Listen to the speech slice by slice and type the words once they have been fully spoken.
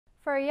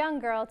For a young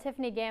girl,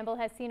 Tiffany Gambill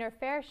has seen her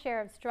fair share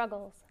of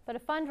struggles, but a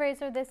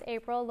fundraiser this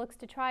April looks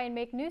to try and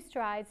make new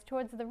strides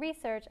towards the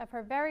research of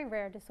her very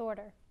rare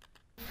disorder.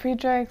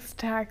 Friedreich's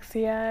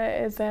ataxia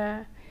is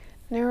a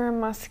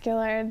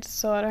neuromuscular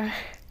disorder.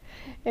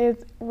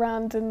 It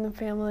runs in the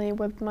family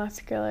with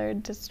muscular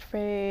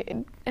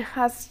dystrophy. It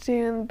has to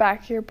do in the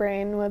back of your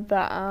brain with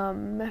the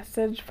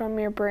message from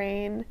your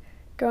brain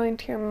going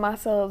to your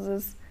muscles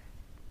is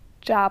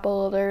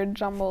jabbled or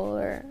jumbled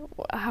or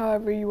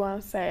however you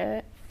want to say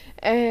it.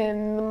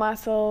 And the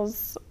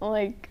muscles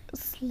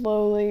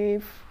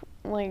slowly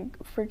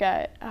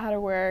forget how to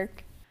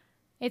work.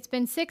 It's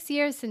been 6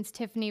 years since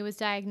Tiffany was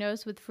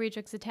diagnosed with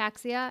Friedreich's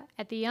ataxia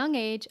at the young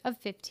age of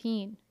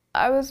 15.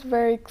 I was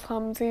very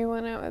clumsy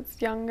when I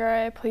was younger.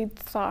 I played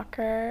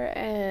soccer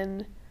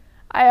and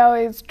I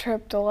always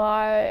tripped a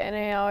lot, and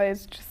I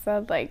always just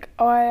said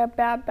oh, I have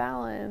bad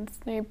balance,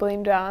 and I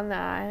blamed it on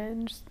that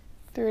and just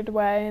threw it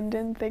away and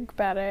didn't think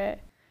about it.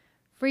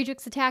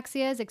 Friedreich's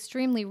ataxia is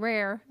extremely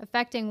rare,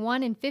 affecting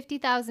 1 in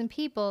 50,000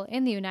 people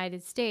in the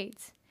United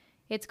States.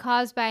 It's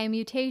caused by a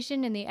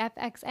mutation in the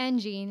FXN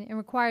gene and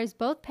requires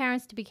both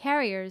parents to be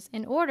carriers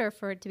in order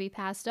for it to be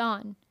passed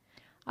on.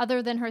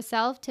 Other than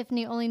herself,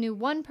 Tiffany only knew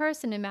one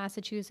person in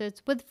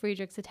Massachusetts with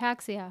Friedreich's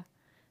ataxia.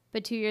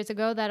 But 2 years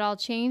ago, that all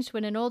changed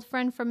when an old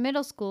friend from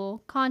middle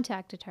school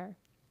contacted her.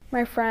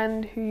 My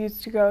friend who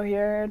used to go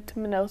here to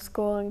middle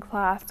school in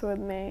class with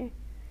me,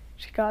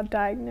 she got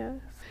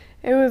diagnosed.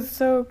 It was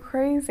so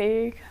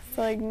crazy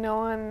because no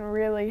one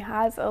really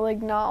has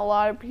it. Not a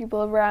lot of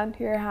people around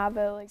here have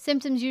it.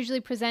 Symptoms usually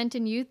present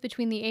in youth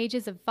between the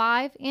ages of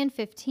 5 and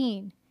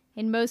 15.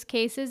 In most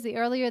cases, the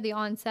earlier the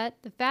onset,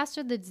 the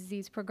faster the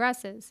disease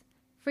progresses.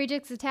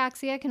 Friedreich's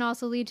ataxia can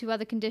also lead to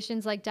other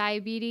conditions like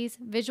diabetes,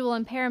 visual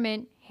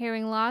impairment,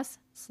 hearing loss,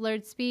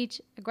 slurred speech,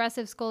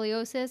 aggressive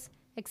scoliosis,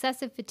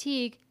 excessive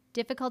fatigue,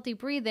 difficulty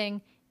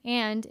breathing,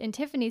 and, in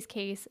Tiffany's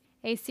case,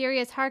 a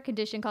serious heart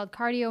condition called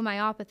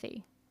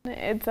cardiomyopathy.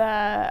 It's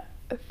a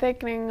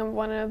thickening of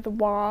one of the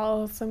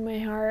walls of my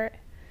heart.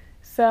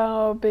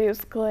 So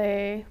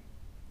basically,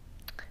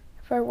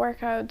 if I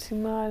work out too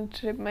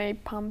much, it may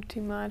pump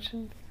too much,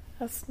 and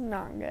that's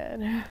not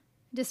good.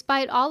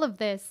 Despite all of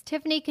this,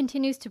 Tiffany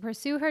continues to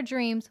pursue her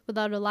dreams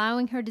without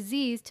allowing her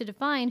disease to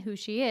define who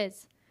she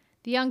is.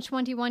 The young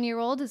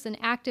 21-year-old is an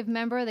active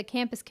member of the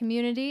campus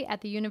community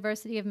at the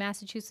University of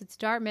Massachusetts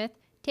Dartmouth,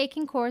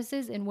 taking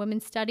courses in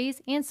women's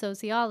studies and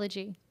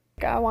sociology.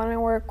 I want to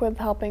work with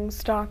helping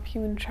stop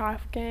human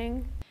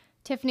trafficking.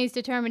 Tiffany's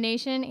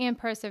determination and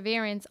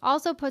perseverance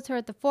also puts her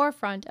at the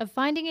forefront of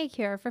finding a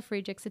cure for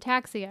Friedreich's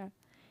ataxia.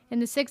 In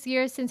the 6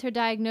 years since her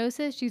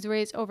diagnosis, she's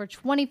raised over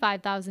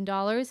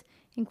 $25,000,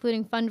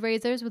 including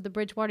fundraisers with the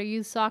Bridgewater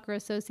Youth Soccer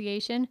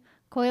Association,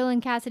 Coyle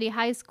and Cassidy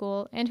High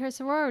School, and her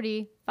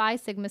sorority, Phi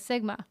Sigma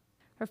Sigma.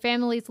 Her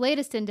family's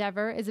latest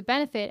endeavor is a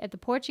benefit at the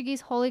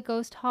Portuguese Holy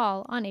Ghost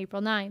Hall on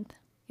April 9th.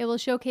 It will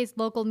showcase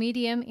local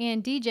medium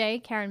and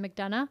DJ Karen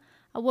McDonough,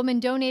 a woman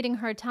donating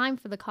her time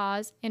for the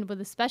cause, and with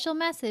a special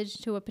message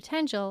to a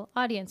potential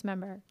audience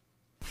member.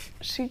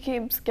 She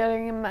keeps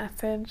getting a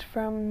message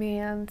from me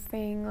and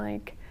saying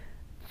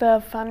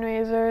the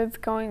fundraiser is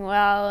going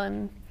well,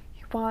 and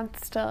he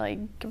wants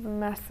to give a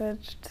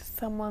message to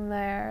someone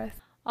there.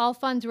 All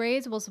funds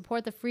raised will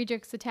support the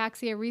Friedreich's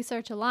Ataxia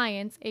Research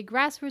Alliance, a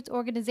grassroots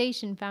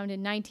organization founded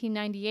in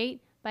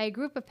 1998 by a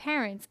group of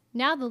parents,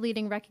 now the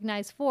leading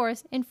recognized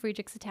force in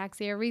Friedreich's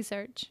ataxia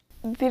research.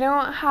 They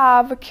don't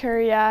have a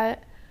cure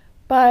yet,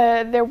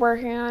 but they're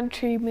working on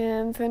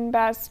treatments, and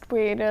best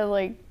way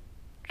to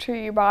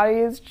treat your body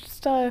is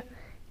just to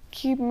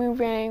keep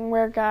moving,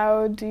 work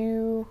out,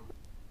 do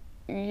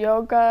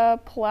yoga,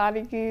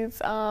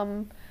 Pilates.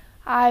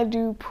 I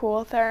do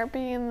pool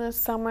therapy in the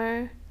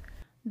summer.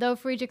 Though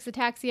Friedreich's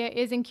ataxia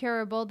is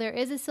incurable, there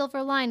is a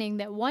silver lining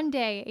that one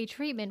day a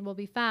treatment will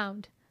be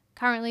found.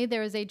 Currently,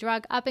 there is a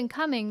drug up and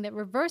coming that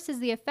reverses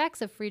the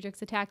effects of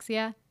Friedreich's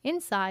ataxia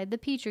inside the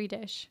petri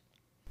dish.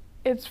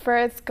 It's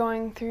first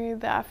going through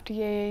the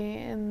FDA,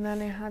 and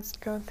then it has to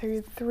go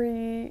through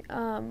 3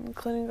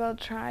 clinical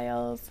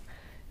trials.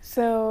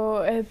 So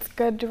it's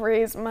good to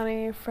raise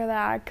money for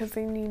that because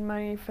they need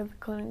money for the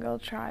clinical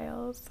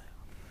trials.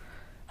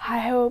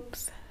 High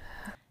hopes.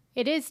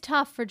 It is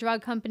tough for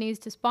drug companies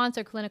to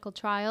sponsor clinical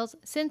trials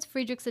since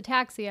Friedreich's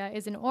ataxia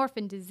is an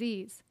orphan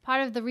disease.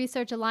 Part of the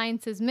Research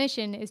Alliance's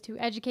mission is to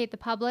educate the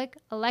public,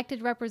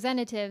 elected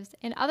representatives,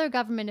 and other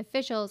government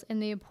officials in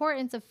the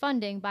importance of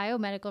funding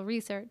biomedical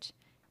research.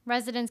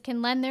 Residents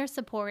can lend their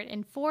support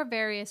in 4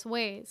 various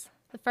ways.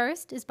 The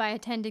first is by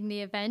attending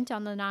the event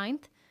on the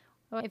 9th.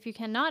 If you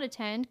cannot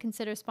attend,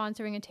 consider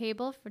sponsoring a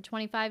table for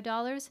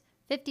 $25,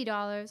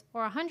 $50,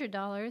 or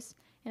 $100,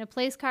 and a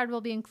place card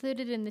will be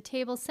included in the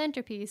table's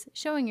centerpiece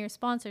showing your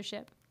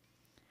sponsorship.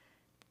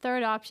 The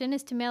third option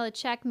is to mail a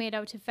check made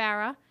out to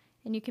FARA,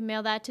 and you can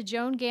mail that to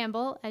Joan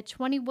Gambill at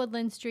 20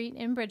 Woodland Street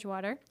in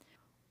Bridgewater,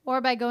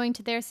 or by going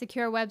to their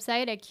secure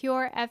website at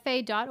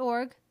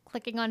curefa.org,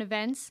 clicking on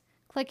Events,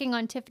 clicking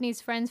on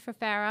Tiffany's Friends for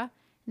FARA,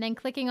 and then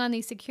clicking on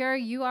the secure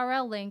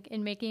URL link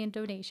and making a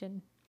donation.